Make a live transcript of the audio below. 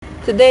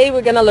Today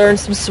we're gonna learn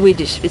some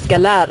Swedish. Vi ska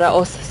lära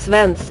oss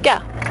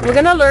svenska. We're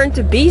gonna learn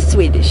to be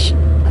Swedish.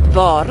 Att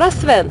vara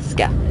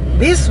svenska.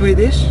 Be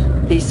Swedish.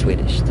 Be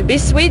Swedish. To be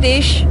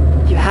Swedish,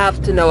 you have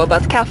to know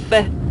about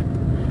kaffe.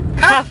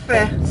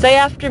 Kaffe. Say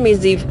after me,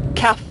 Ziv.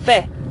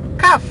 Kaffe.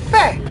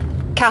 Kaffe.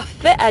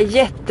 Kaffe är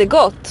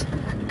jättegott.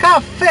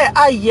 Kaffe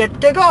är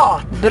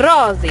jättegott.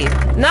 Bra, Ziv.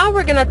 Now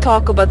we're gonna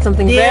talk about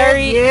something Det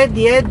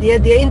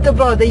är inte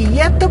bra, det är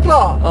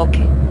jättebra.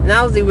 Okay.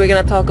 Now, Ziv, we're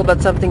gonna talk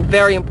about something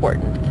very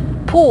important.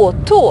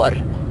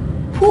 Påtår.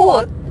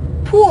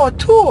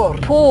 Påtår.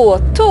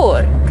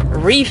 Påtår.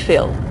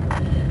 Refill.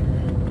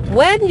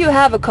 When you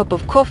have a cup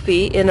of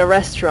coffee in a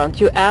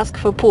restaurant, you ask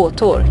for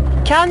påtår.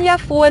 Kan jag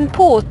få en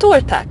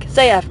påtår, tack?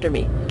 Say after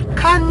me.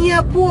 Kan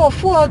jag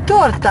få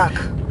tår, tack?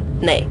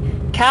 Nej.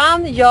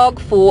 Kan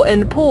jag få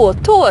en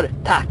påtår,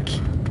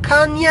 tack?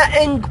 Kan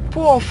jag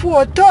få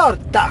tår,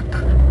 tack?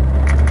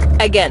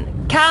 Again.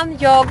 Kan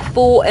jag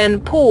få en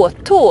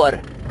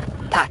påtår,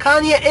 tack?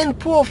 Kan jag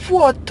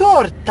få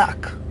tår, tack?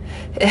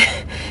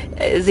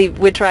 See,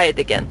 we try it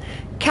again.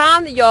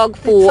 Kan jag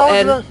få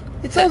en...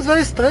 It sounds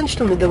very strange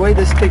to me the way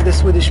they speak, the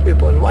Swedish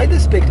people. Why they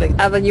speak like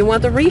that? But you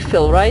want a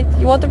refill, right?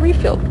 You want a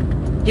refill.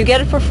 You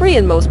get it for free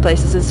in most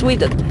places in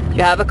Sweden.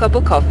 You have a cup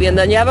of coffee and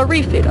then you have a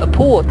refill, a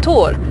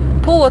påtår.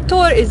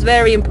 Påtår is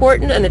very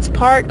important and it's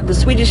part of the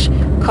Swedish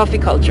coffee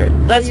culture.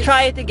 Let's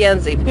try it again,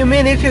 Zip. You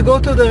mean if you go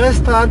to the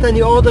restaurant and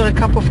you order a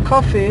cup of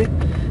coffee,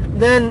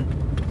 then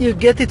you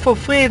get it for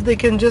free if they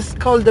can just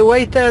call the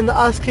waiter and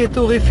ask you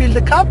to refill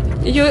the cup?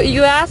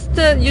 You asked,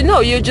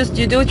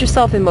 you do it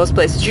yourself in most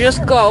places. You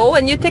just go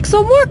and you take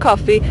some more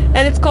coffee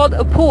and it's called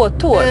a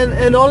påtår.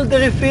 And all the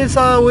refills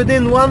are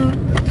within one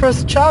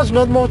first charge,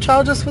 not more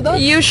charges for that?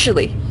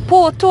 Usually.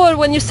 Påtår,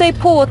 when you say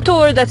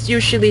påtår, that's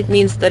usually, it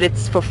means that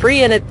it's for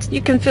free and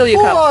you can fill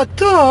your cup.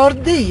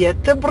 Påtår, det är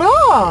jättebra!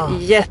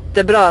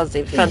 Jättebra,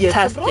 Ziv.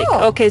 Fantastic.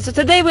 Jättebra. Okay, so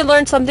today we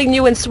learned something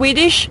new in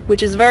Swedish,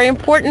 which is very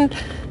important.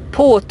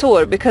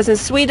 Påtår, because in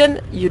Sweden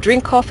you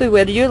drink coffee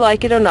whether you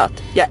like it or not.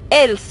 Jag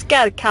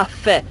älskar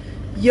kaffe.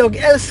 Jag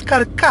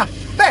älskar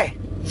kaffe!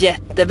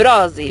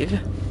 Jättebra, Ziv.